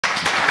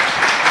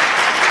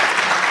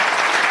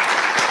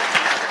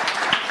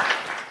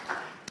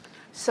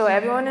So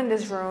everyone in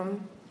this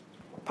room,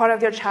 part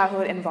of their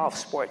childhood involves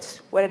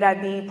sports, whether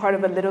that be part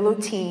of a little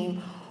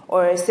team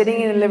or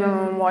sitting in the living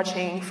room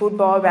watching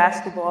football,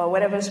 basketball,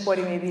 whatever sport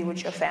it may be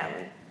with your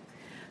family.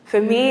 For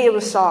me, it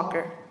was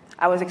soccer.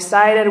 I was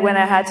excited when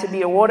I had to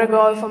be a water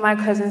girl for my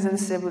cousins and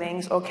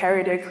siblings or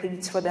carry their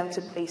cleats for them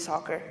to play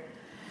soccer.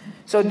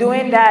 So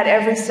doing that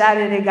every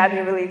Saturday got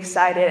me really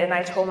excited, and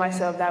I told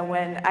myself that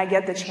when I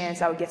get the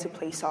chance, I would get to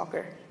play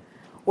soccer.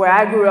 Where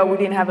I grew up, we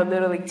didn't have a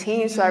Little League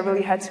team, so I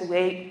really had to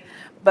wait.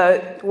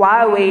 But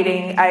while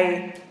waiting,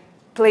 I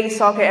played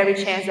soccer every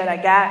chance that I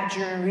got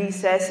during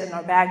recess in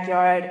our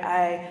backyard.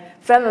 I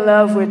fell in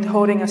love with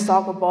holding a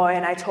soccer ball,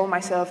 and I told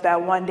myself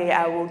that one day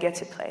I will get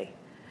to play.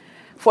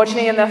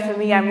 Fortunately enough for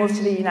me, I moved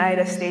to the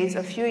United States.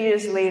 A few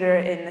years later,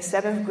 in the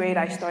 7th grade,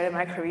 I started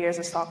my career as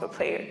a soccer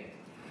player.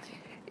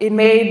 It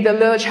made the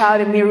little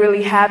child in me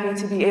really happy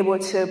to be able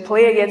to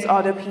play against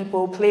other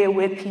people, play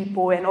with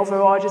people, and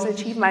overall just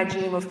achieve my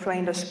dream of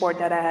playing the sport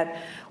that I had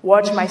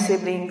watched my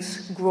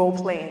siblings grow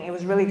playing. It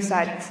was really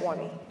exciting for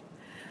me.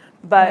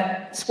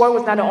 But sport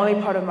was not the only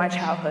part of my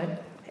childhood.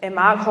 In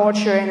my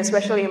culture, and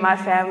especially in my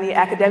family,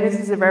 academics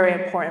is a very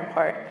important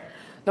part.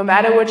 No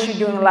matter what you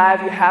do in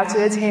life, you have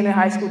to attain a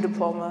high school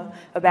diploma,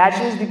 a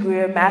bachelor's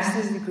degree, a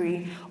master's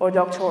degree, or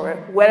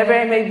doctorate. Whatever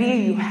it may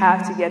be, you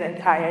have to get a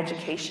higher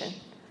education.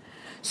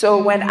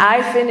 So when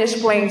I finished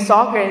playing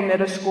soccer in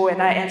middle school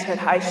and I entered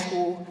high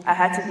school, I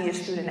had to be a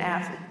student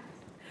athlete.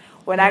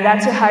 When I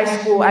got to high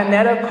school, I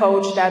met a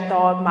coach that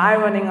thought my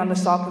running on the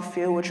soccer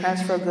field would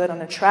transfer good on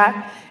the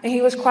track, and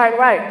he was quite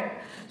right.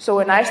 So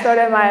when I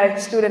started my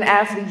student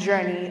athlete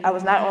journey, I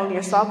was not only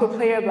a soccer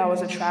player, but I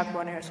was a track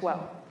runner as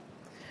well.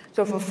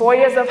 So for 4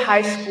 years of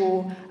high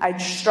school, I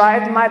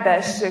strived my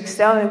best to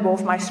excel in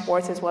both my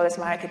sports as well as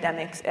my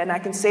academics, and I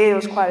can say it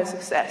was quite a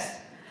success.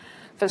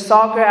 For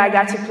soccer, I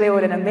got to play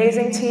with an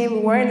amazing team. We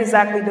weren't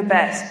exactly the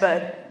best,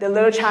 but the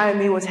little child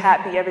in me was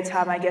happy every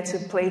time I get to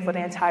play for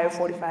the entire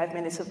 45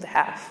 minutes of the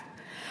half.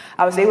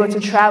 I was able to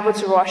travel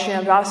to Russia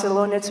and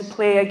Barcelona to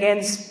play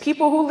against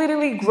people who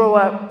literally grow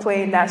up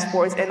playing that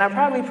sport and are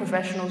probably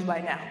professionals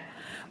by now.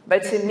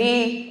 But to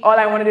me, all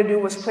I wanted to do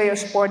was play a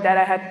sport that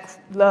I had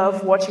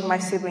loved watching my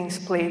siblings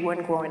play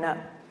when growing up.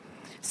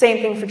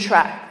 Same thing for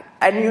track.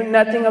 I knew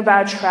nothing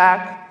about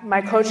track.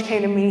 My coach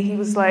came to me, he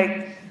was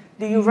like,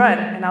 "Do you run?"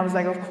 And I was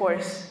like, "Of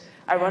course.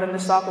 I run on the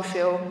soccer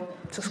field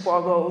to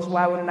score goals.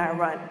 Why wouldn't I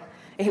run?"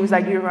 And he was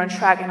like, "Do you run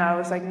track?" And I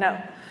was like, "No."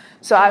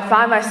 So I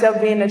found myself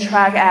being a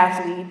track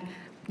athlete,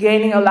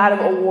 gaining a lot of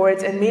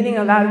awards and meeting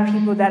a lot of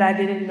people that I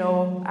didn't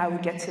know I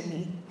would get to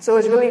meet. So it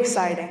was really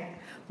exciting.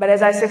 But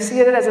as I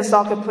succeeded as a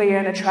soccer player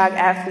and a track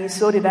athlete,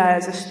 so did I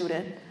as a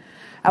student.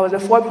 I was a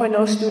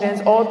 4.0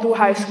 student all through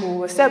high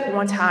school, except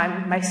one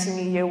time, my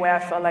senior year, where I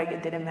felt like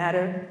it didn't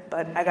matter,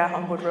 but I got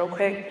humbled real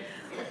quick.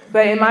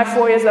 But in my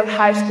 4 years of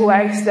high school,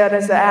 I excelled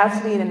as an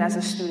athlete and as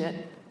a student.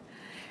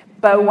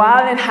 But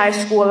while in high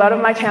school, a lot of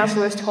my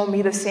counselors told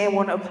me the same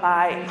wouldn't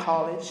apply in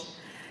college.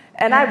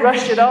 And I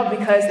brushed it off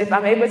because if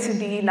I'm able to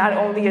be not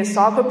only a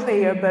soccer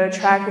player, but a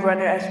track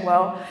runner as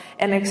well,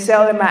 and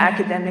excel in my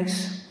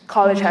academics,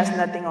 college has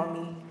nothing on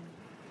me.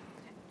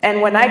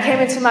 And when I came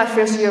into my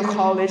first year of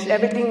college,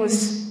 everything was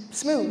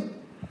smooth.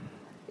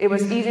 It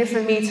was easier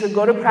for me to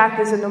go to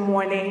practice in the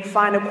morning,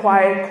 find a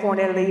quiet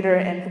corner later,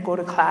 and go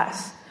to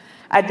class.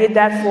 I did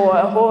that for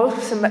a whole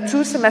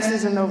 2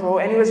 semesters in a row,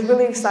 and it was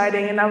really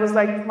exciting, and I was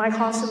like, my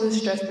counselors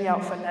stressed me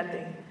out for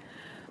nothing.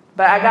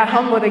 But I got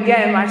humbled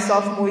again my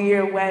sophomore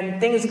year when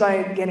things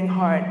got getting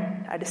hard.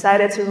 I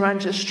decided to run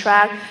just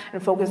track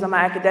and focus on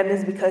my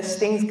academics because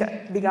things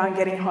began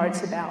getting hard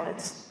to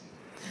balance.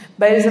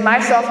 But it's in my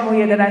sophomore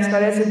year that I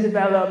started to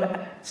develop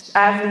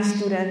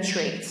athlete-student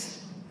traits.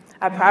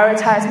 I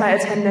prioritized my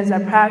attendance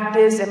at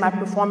practice and my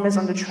performance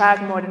on the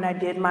track more than I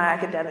did my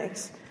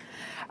academics.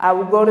 I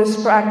would go to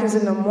practice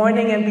in the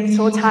morning and be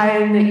so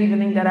tired in the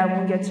evening that I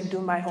wouldn't get to do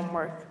my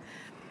homework.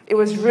 It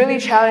was really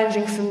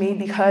challenging for me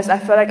because I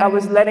felt like I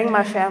was letting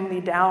my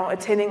family down,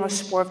 attending a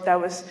sport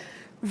that was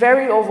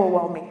very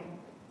overwhelming.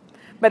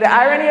 But the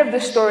irony of the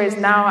story is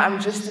now I'm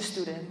just a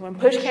student. When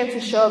push came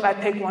to shove, I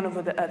picked one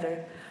over the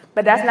other.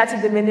 But that's not to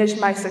diminish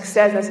my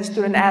success as a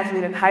student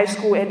athlete in high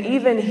school and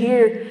even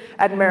here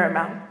at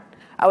Marymount.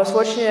 I was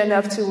fortunate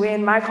enough to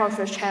win my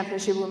conference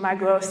championship with my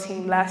girls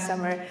team last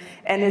summer,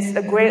 and it's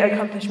a great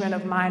accomplishment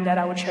of mine that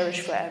I will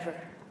cherish forever.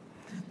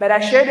 But I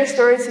share this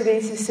story today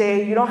to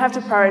say you don't have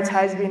to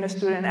prioritize being a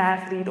student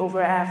athlete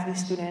over an athlete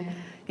student.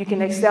 You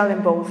can excel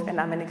in both,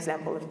 and I'm an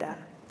example of that.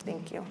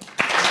 Thank you.